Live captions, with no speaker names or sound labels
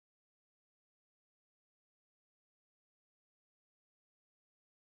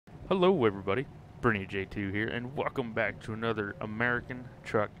Hello everybody, Bernie J2 here, and welcome back to another American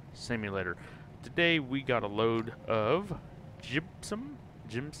Truck Simulator. Today we got a load of Gypsum,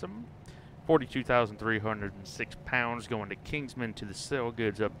 42,306 pounds going to Kingman to the sale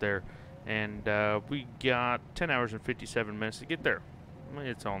goods up there, and we got 10 hours and 57 minutes to get there.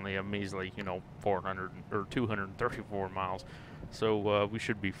 It's only a measly, 400 or 234 miles, so we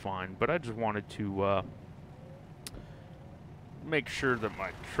should be fine, but I just wanted to make sure that my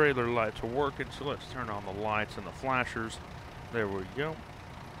trailer lights are working, so let's turn on the lights and the flashers. There we go.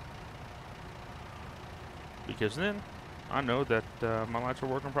 Because then I know that my lights are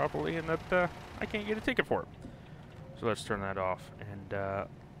working properly and that I can't get a ticket for it. So let's turn that off and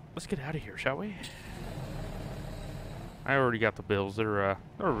let's get out of here, shall we? I already got the bills. They're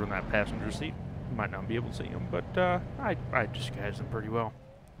over in that passenger seat. You might not be able to see them, but I disguised them pretty well.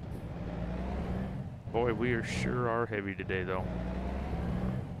 Boy, we sure are heavy today, though.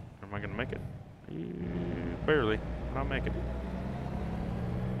 Am I going to make it? Barely, but I'll make it.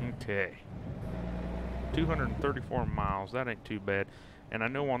 Okay. 234 miles. That ain't too bad. And I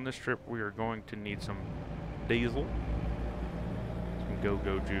know on this trip we are going to need some diesel. Some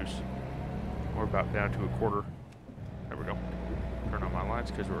go-go juice. We're about down to a quarter. There we go. Turn on my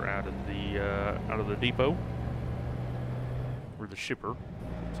lights because we're out of the depot. Or the shipper,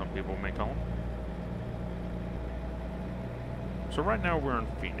 some people may call them. So right now we're in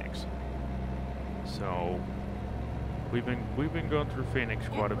Phoenix. So we've been going through Phoenix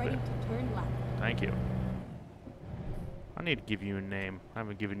quite a bit. Turn left. Thank you. I need to give you a name. I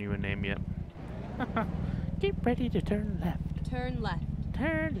haven't given you a name yet. Get ready to turn left. Turn left.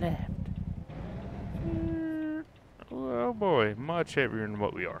 Turn left. Oh boy, much heavier than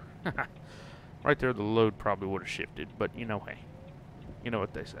what we are. Right there, the load probably would have shifted, but hey, you know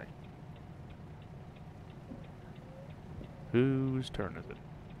what they say. Whose turn is it?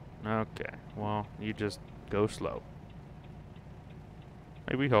 Okay, well, you just go slow.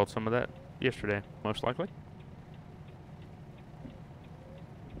 Maybe we hauled some of that yesterday, most likely.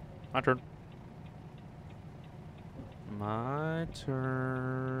 My turn. My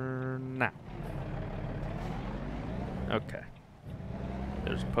turn now. Okay.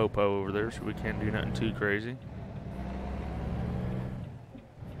 There's Popo over there, so we can't do nothing too crazy.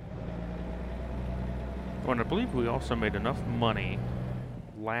 Oh, and I believe we also made enough money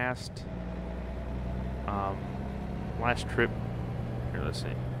last trip. Here, let's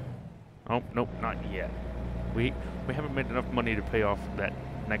see. Oh, nope, not yet. We haven't made enough money to pay off that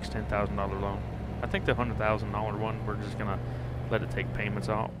next $10,000 loan. I think the $100,000 one, we're just gonna let it take payments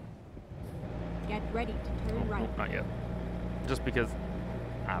out. Get ready to turn right. Nope, not yet. Just because,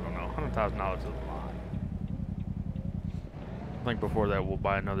 I don't know, $100,000 is a lot. I think before that we'll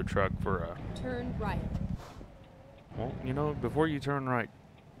buy another truck for turn right. Well, before you turn right,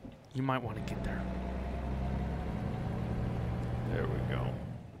 you might want to get there. There we go.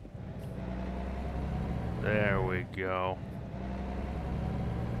 There we go.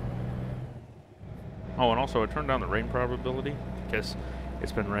 Oh, and also I turned down the rain probability because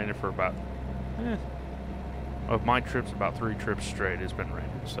it's been raining for about, of my trips, about 3 trips straight it's been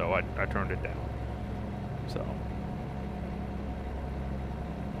raining. So I turned it down. So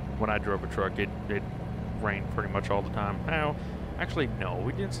when I drove a truck, it rained pretty much all the time. Now, actually, no,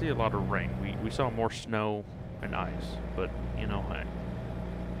 we didn't see a lot of rain. We saw more snow and ice, but hey,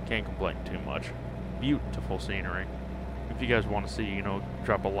 can't complain too much. Beautiful scenery. If you guys want to see,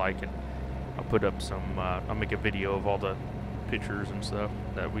 drop a like, and I'll put up some. I'll make a video of all the pictures and stuff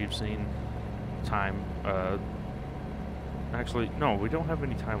that we've seen. Actually, no, we don't have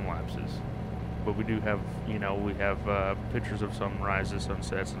any time lapses, but we do have. We have pictures of sunrises,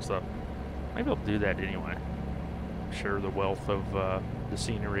 sunsets, and stuff. Maybe I'll do that anyway. Share the wealth of the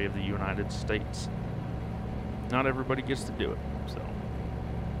scenery of the United States. Not everybody gets to do it, so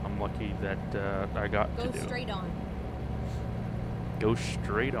I'm lucky that I got to do it. Go straight on. Go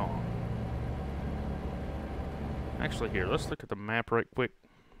straight on. Actually, here, let's look at the map right quick.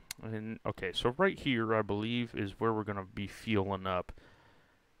 And okay, so right here, I believe, is where we're gonna be fueling up,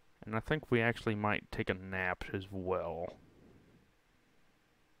 and I think we actually might take a nap as well.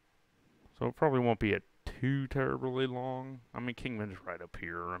 So it probably won't be too terribly long. I mean, Kingman's right up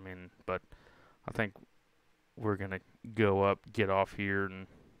here. But I think we're going to go up, get off here, and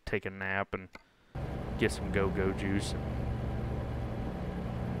take a nap and get some go-go juice and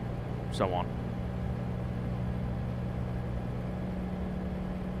so on.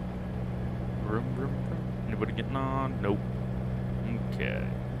 Vroom, vroom, vroom. Anybody getting on? Nope. Okay.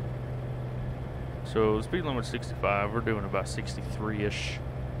 So the speed limit's 65. We're doing about 63-ish.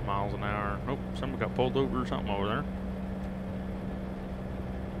 miles an hour. Nope, somebody got pulled over or something over there.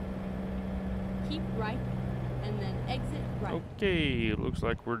 Keep right, and then exit right. Okay, it looks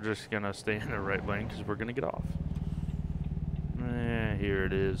like we're just gonna stay in the right lane because we're gonna get off. Here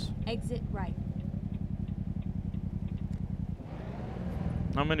it is. Exit right.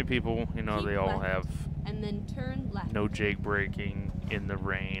 Not many people, you know, Keep they all left, have and then turn left. no jailbreaking in the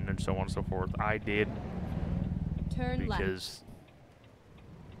rain and so on and so forth. I did Turn left. because,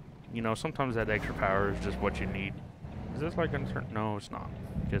 you know, sometimes that extra power is just what you need. Is this like gonna turn? No, it's not,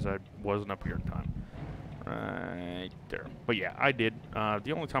 because I wasn't up here in time. Right there. But yeah, I did.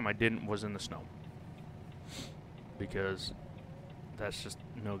 The only time I didn't was in the snow, because that's just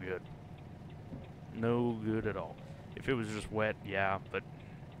no good. No good at all. If it was just wet, yeah, but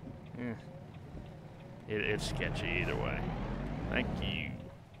it's sketchy either way. Thank you.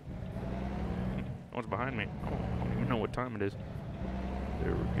 What's behind me? Oh, I don't even know what time it is.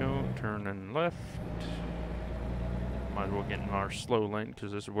 There we go. Turning left. Might as well get in our slow lane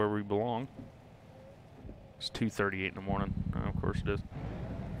because this is where we belong. It's 2:38 in the morning. Of course it is.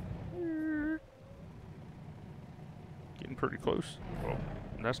 Getting pretty close. Oh,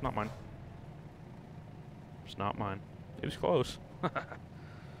 that's not mine. It's not mine. It was close.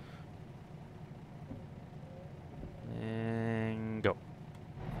 And go.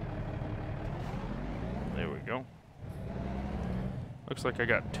 There we go. Looks like I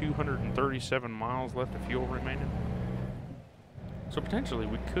got 237 miles left of fuel remaining. So potentially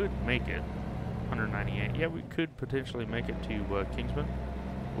we could make it. 198. Yeah, we could potentially make it to Kingman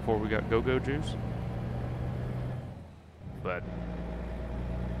before we got go-go juice. But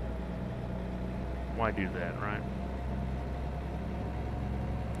why do that, right?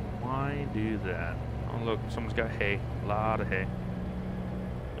 Why do that? Oh, look, someone's got hay. A lot of hay.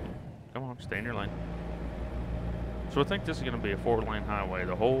 Come on, stay in your lane. So I think this is going to be a 4-lane highway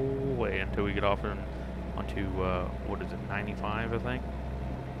the whole way until we get off onto, what is it, 95, I think?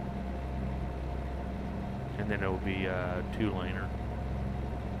 And then it will be a 2-laner.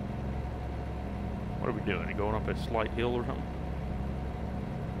 What are we doing? Are we going up a slight hill or something?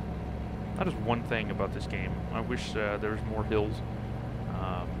 That is one thing about this game. I wish there was more hills,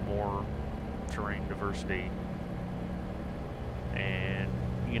 more terrain diversity, and,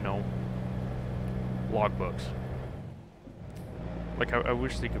 you know, logbooks. Like, I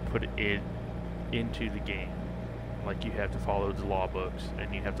wish they could put it into the game. Like, you have to follow the law books,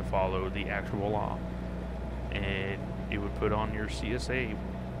 and you have to follow the actual law. And it would put on your CSA,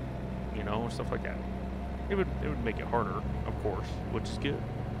 you know, stuff like that. It would make it harder, of course, which is good.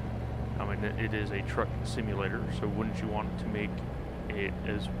 I mean, it is a truck simulator, so wouldn't you want to make it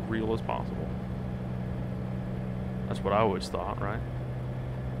as real as possible? That's what I always thought, right?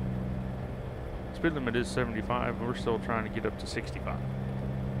 Speed limit is 75, and we're still trying to get up to 65.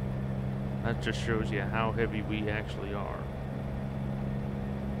 That just shows you how heavy we actually are.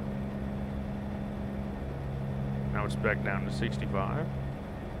 Now it's back down to 65.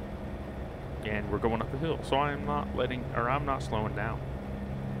 And we're going up a hill. So I'm not slowing down.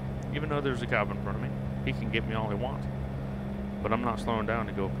 Even though there's a cop in front of me, he can get me all he wants. But I'm not slowing down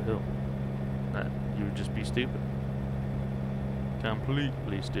to go up a hill. You would just be stupid.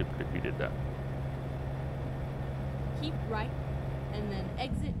 Completely stupid if you did that. Keep right, and then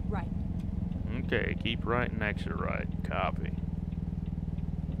exit right. Okay, keep right and exit right. Copy.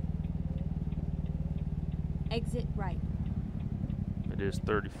 Exit right. It is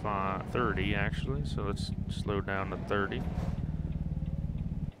 30 actually, so let's slow down to 30.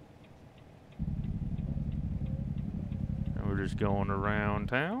 And we're just going around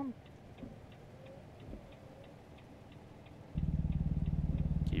town.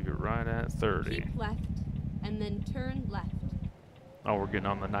 Keep it right at 30. Keep left, and then turn left. Oh, we're getting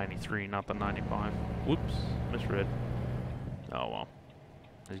on the 93, not the 95. Whoops, misread. Oh well.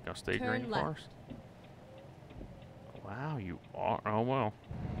 He's gonna stay Turn green left. for us. Wow, you are. Oh well.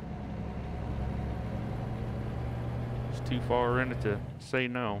 It's too far in it to say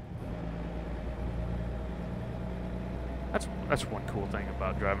no. That's one cool thing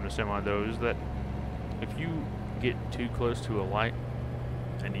about driving a semi though, is that if you get too close to a light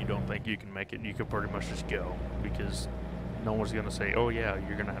and you don't think you can make it, you can pretty much just go, because no one's gonna say, oh yeah,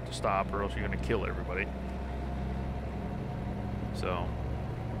 you're gonna have to stop or else you're gonna kill everybody. So,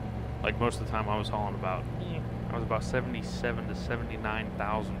 like most of the time I was hauling about 77 to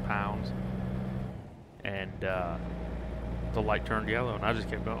 79,000 pounds, and the light turned yellow and I just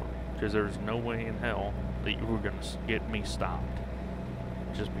kept going, because there was no way in hell that you were gonna get me stopped.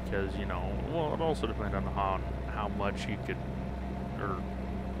 Just because, you know, well, it also depended on how much you could, or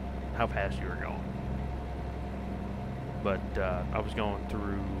how fast you were going. But I was going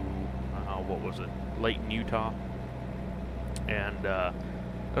through, what was it, Layton, Utah, and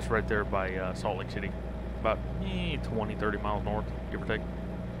That's right there by Salt Lake City. About 20, 30 miles north, give or take.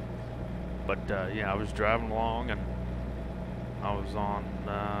 But yeah, I was driving along and I was on,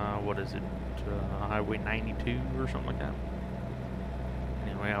 what is it, Highway 92 or something like that.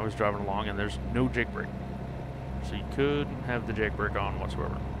 Anyway, I was driving along and there's no jake brake. So you couldn't have the jake brake on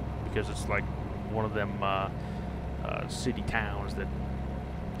whatsoever. Because it's like one of them city towns that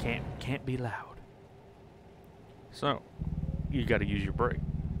can't be loud. So, you gotta use your brake.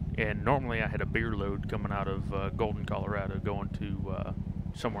 And normally I had a beer load coming out of Golden, Colorado, going to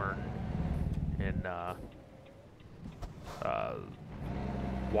somewhere in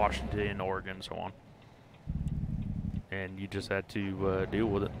Washington, Oregon, so on. And you just had to deal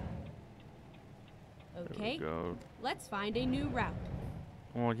with it. Okay, Go. let's find a new route.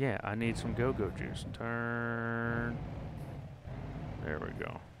 Well, yeah, I need some go-go juice. Turn. There we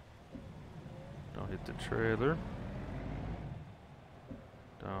go. Don't hit the trailer.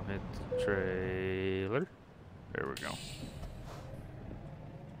 Don't hit the trailer. There we go.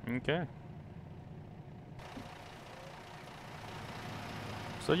 Okay.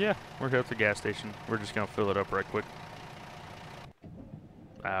 So yeah, we're here at the gas station. We're just gonna fill it up right quick.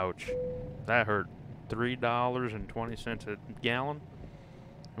 Ouch. That hurt. $3.20 a gallon.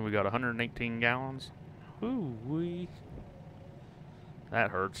 And we got 118 gallons. Ooh-wee. That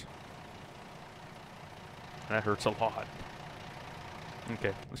hurts. That hurts a lot.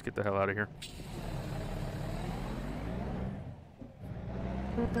 Okay, let's get the hell out of here.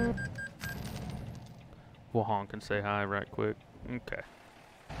 We'll honk and say hi right quick. Okay.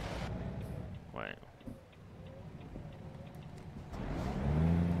 Wait.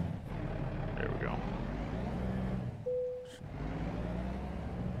 There we go.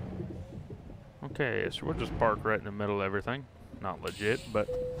 Okay, so we'll just park right in the middle of everything. Not legit, but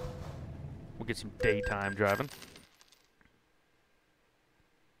we'll get some daytime driving.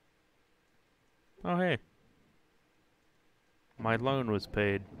 Oh, hey. My loan was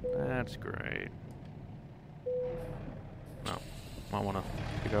paid. That's great. No. Might want to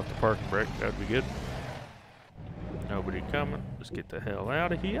get off the parking brake. That'd be good. Nobody coming. Let's get the hell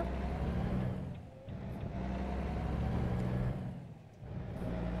out of here.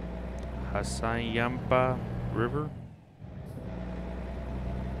 Hasayampa River.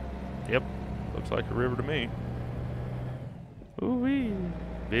 Yep. Looks like a river to me. Ooh-wee.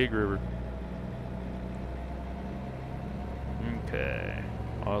 Big river. Okay.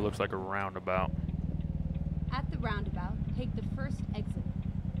 Oh, it looks like a roundabout. At the roundabout, take the first exit.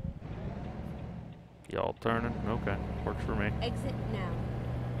 Y'all turning? Okay. Works for me. Exit now.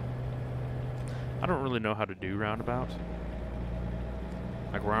 I don't really know how to do roundabouts.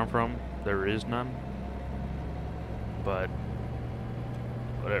 Like where I'm from, there is none. But,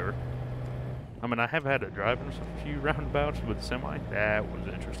 whatever. I mean, I have had to drive in a few roundabouts with a semi. That was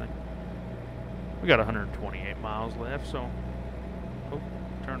interesting. We got 128 miles left, so... Oh,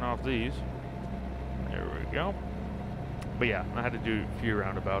 turn off these. There we go. But yeah, I had to do a few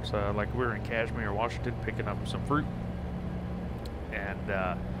roundabouts. Like we were in Kashmir, Washington, picking up some fruit. And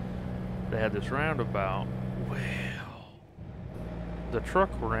they had this roundabout. Well, the truck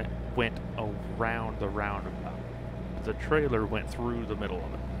went around the roundabout. The trailer went through the middle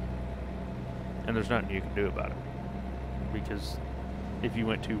of it. And there's nothing you can do about it. Because if you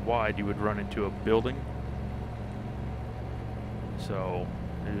went too wide, you would run into a building. So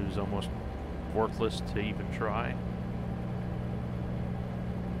it was almost worthless to even try.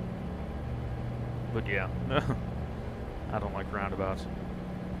 But yeah, I don't like roundabouts.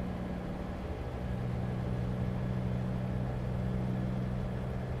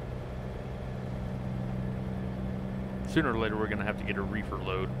 Sooner or later we're going to have to get a reefer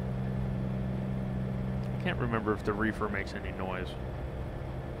load. I can't remember if the reefer makes any noise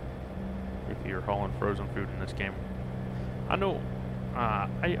if you're hauling frozen food in this game. I know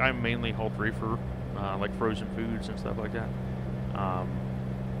I mainly hauled reefer, like frozen foods and stuff like that.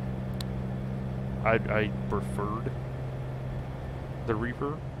 I preferred the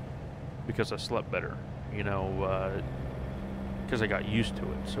reefer because I slept better, you know, because I got used to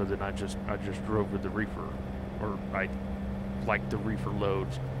it. So then I just drove with the reefer, or I liked the reefer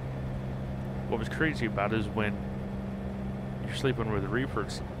loads. What was crazy about it is when you're sleeping with the reefer,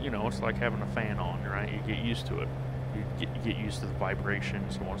 it's, you know, it's like having a fan on, right? You get used to it. You get used to the vibration,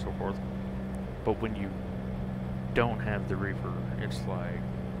 so on and so forth. But when you don't have the reefer, it's like,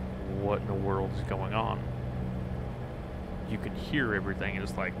 what in the world is going on? You can hear everything, and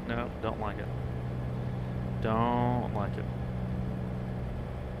it's like, no, don't like it. Don't like it.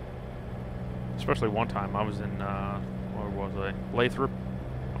 Especially one time I was in, where was I? Lathrop.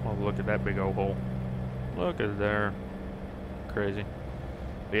 Oh, look at that big old hole. Look at there. Crazy.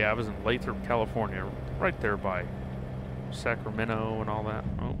 But yeah, I was in Lathrop, California, right there by Sacramento and all that.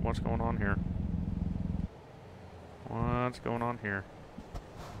 Oh, what's going on here? What's going on here?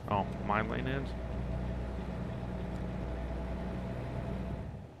 Oh, my lane is?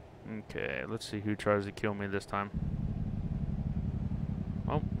 Okay, let's see who tries to kill me this time.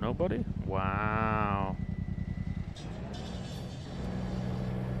 Oh, nobody? Wow.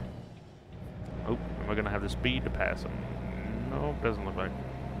 Oh, am I gonna have the speed to pass him? No, doesn't look like.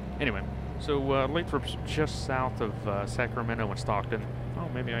 Anyway, so Lathrop's just south of Sacramento and Stockton. Oh,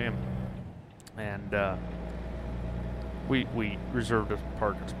 maybe I am. And we reserved a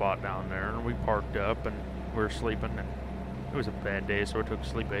parking spot down there, and we parked up, and we were sleeping, and it was a bad day, so I took a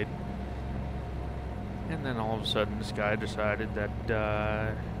sleep aid. And then all of a sudden, this guy decided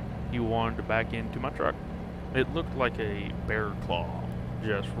that he wanted to back into my truck. It looked like a bear claw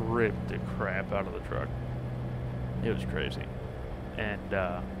just ripped the crap out of the truck. It was crazy. And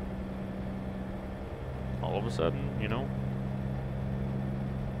all of a sudden, you know,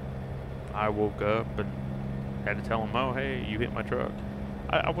 I woke up and had to tell him, oh, hey, you hit my truck.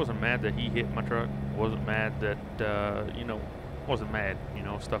 I wasn't mad that he hit my truck. Wasn't mad that, you know, wasn't mad. You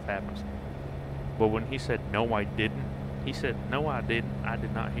know, stuff happens. But when he said, no, I didn't, he said, no, I didn't. I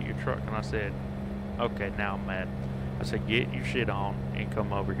did not hit your truck. And I said, okay, now I'm mad. I said, get your shit on and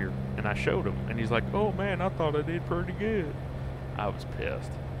come over here. And I showed him. And he's like, oh, man, I thought I did pretty good. I was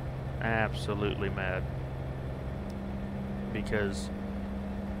pissed. Absolutely mad. Because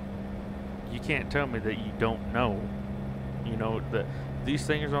you can't tell me that you don't know. You know, that these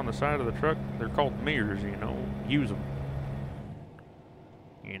things on the side of the truck, they're called mirrors, you know. Use them.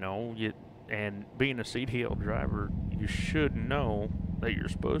 You know, and being a CDL driver, you should know that you're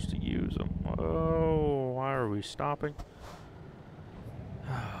supposed to use them. Oh, why are we stopping?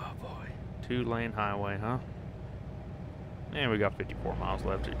 Oh, boy. 2-lane highway, huh? And we got 54 miles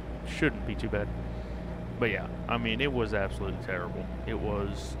left. It shouldn't be too bad. But yeah, I mean, it was absolutely terrible. It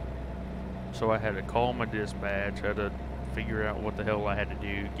was... So I had to call my dispatch, had to figure out what the hell I had to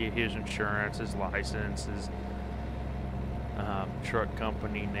do, get his insurance, his license, his truck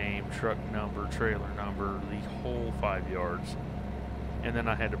company name, truck number, trailer number, the whole 5 yards. And then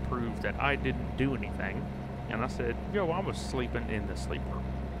I had to prove that I didn't do anything. And I said, yo, I was sleeping in the sleeper.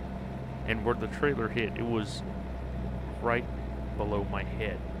 And where the trailer hit, it was right below my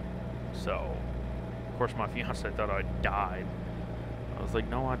head. So, of course, my fiance thought I died. I was like,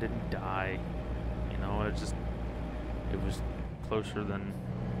 no, I didn't die. You know, it was closer than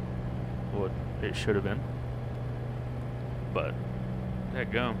what it should have been. But,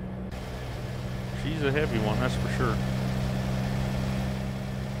 that gum, she's a heavy one, that's for sure.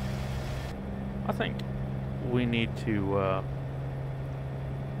 I think we need to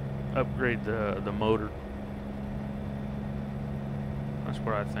upgrade the motor. That's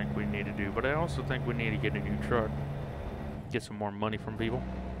what I think we need to do. But I also think we need to get a new truck. Get some more money from people.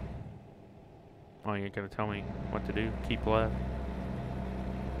 Oh, you ain't gonna tell me what to do? Keep left.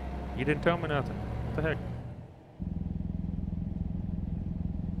 You didn't tell me nothing. What the heck?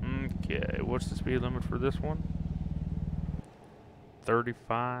 Okay, what's the speed limit for this one?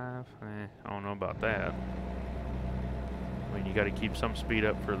 35? I don't know about that. I mean, you gotta keep some speed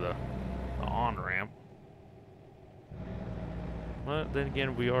up for the on-ramp. But then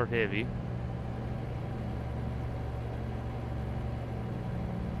again, we are heavy.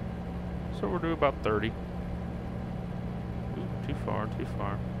 So we'll do about 30. Ooh, too far, too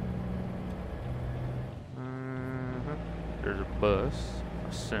far. There's a bus,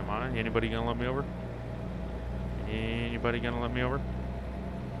 a semi. Anybody gonna let me over? Anybody gonna let me over?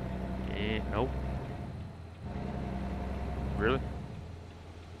 Nope. Really?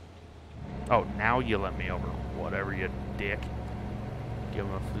 Oh, now you let me over. Whatever, you dick. Give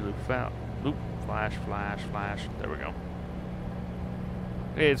him a floof out. Loop, flash, flash, flash. There we go.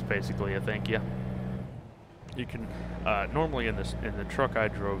 It's basically a thank you. You can normally in the truck I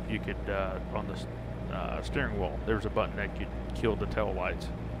drove, you could on the steering wheel, there's a button that could kill the tail lights.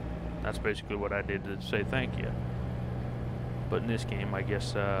 That's basically what I did to say thank you. But in this game, I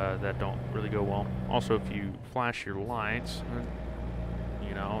guess that don't really go well. Also, if you flash your lights,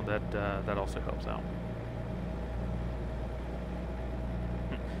 you know, that also helps out.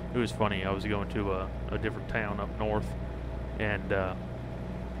 It was funny. I was going to a different town up north, and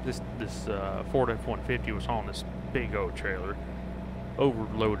this Ford F-150 was hauling this big old trailer,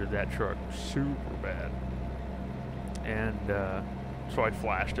 overloaded that truck super bad, and so I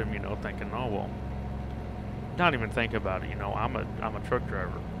flashed him, you know, thinking, oh well, not even thinking about it, you know, I'm a truck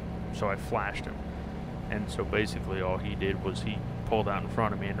driver, so I flashed him, and so basically all he did was he pulled out in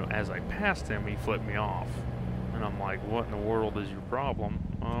front of me, and as I passed him, he flipped me off, and And I'm like, what in the world is your problem?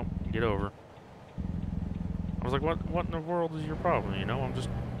 Oh, get over. I was like, what in the world is your problem? You know, I'm just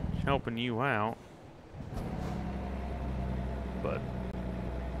helping you out. But,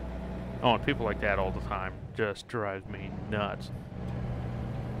 oh, and people like that all the time just drive me nuts.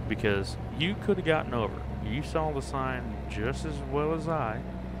 Because you could have gotten over. You saw the sign just as well as I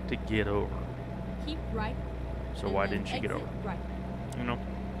to get over. Keep right. So why didn't you get over? Right. You know,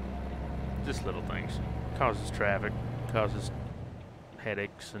 just little things. Causes traffic, causes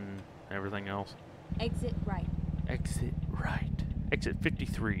headaches and everything else. Exit right. Exit right. Exit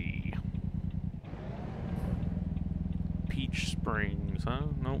 53. Peach Springs, huh?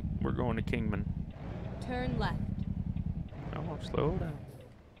 Nope, we're going to Kingman. Turn left. Oh, slow down.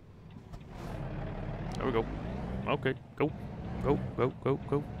 There we go. Okay, go. Go, go, go,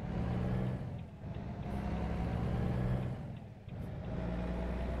 go.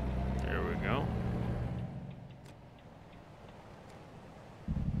 There we go.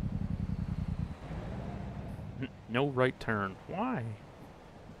 No right turn. Why?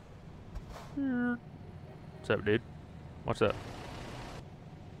 What's up, dude? What's up?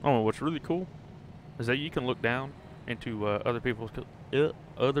 Oh, what's really cool is that you can look down into other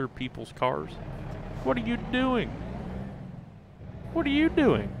people's cars. What are you doing? What are you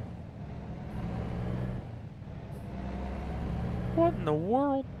doing? What in the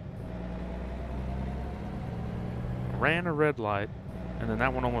world? Ran a red light, and then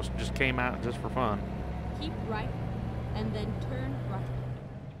that one almost just came out just for fun. Keep right, and then turn right.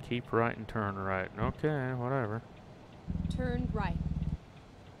 Keep right and turn right. Okay, whatever. Turn right.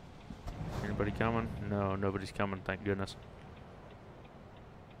 Anybody coming? No, nobody's coming, thank goodness.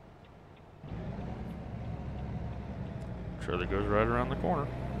 Trailer goes right around the corner.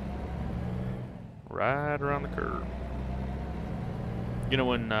 Right around the curb. You know,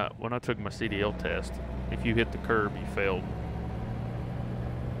 when I took my CDL test, if you hit the curb, you failed.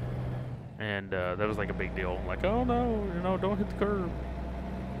 And that was like a big deal. Like, oh no, you know, don't hit the curb.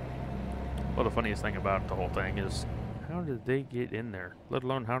 Well, the funniest thing about the whole thing is, how did they get in there? Let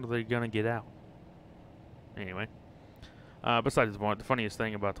alone, how are they gonna get out? Anyway, besides the point, the funniest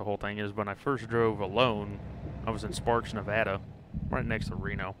thing about the whole thing is when I first drove alone, I was in Sparks, Nevada, right next to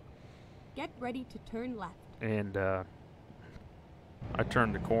Reno. Get ready to turn left. And I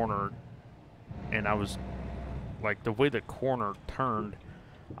turned the corner, and I was like, the way the corner turned,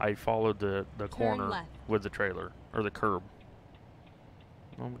 I followed the corner left. with the trailer, or the curb.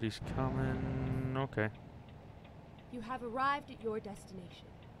 Nobody's coming. Okay. You have arrived at your destination.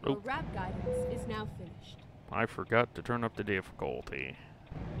 Your Oh. route guidance is now finished. I forgot to turn up the difficulty.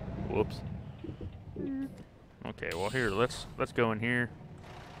 Whoops. Okay, well here, let's go in here,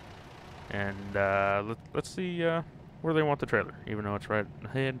 and let's see where they want the trailer, even though it's right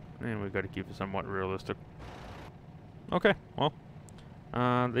ahead, and we've got to keep it somewhat realistic. Okay, well,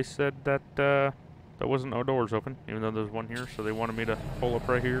 they said that that wasn't no doors open, even though there's one here, so they wanted me to pull up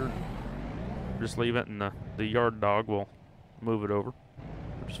right here, and just leave it, and the yard dog will move it over,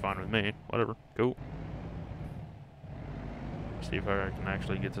 which is fine with me. Whatever, cool. See if I can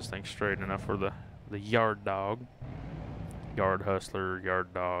actually get this thing straight enough for the yard dog, yard hustler,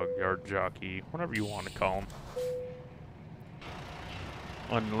 yard dog, yard jockey, whatever you want to call him.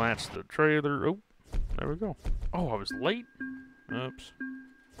 Unlatch the trailer. Oh, there we go. Oh, I was late. Oops.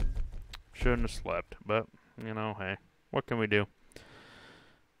 Shouldn't have slept, but, you know, hey, what can we do?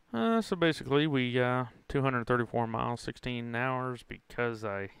 So basically, we 234 miles, 16 hours, because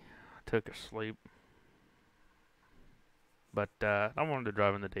I took a sleep. But I wanted to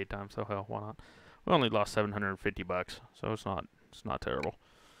drive in the daytime, so hell, why not? We only lost $750, so it's not terrible.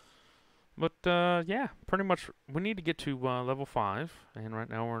 But yeah, pretty much we need to get to level 5, and right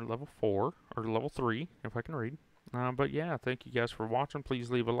now we're at level 4 or level 3, if I can read. But yeah, thank you guys for watching. Please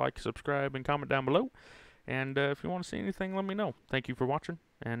leave a like, subscribe, and comment down below. And if you want to see anything, let me know. Thank you for watching,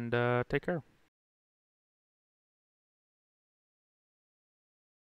 and take care.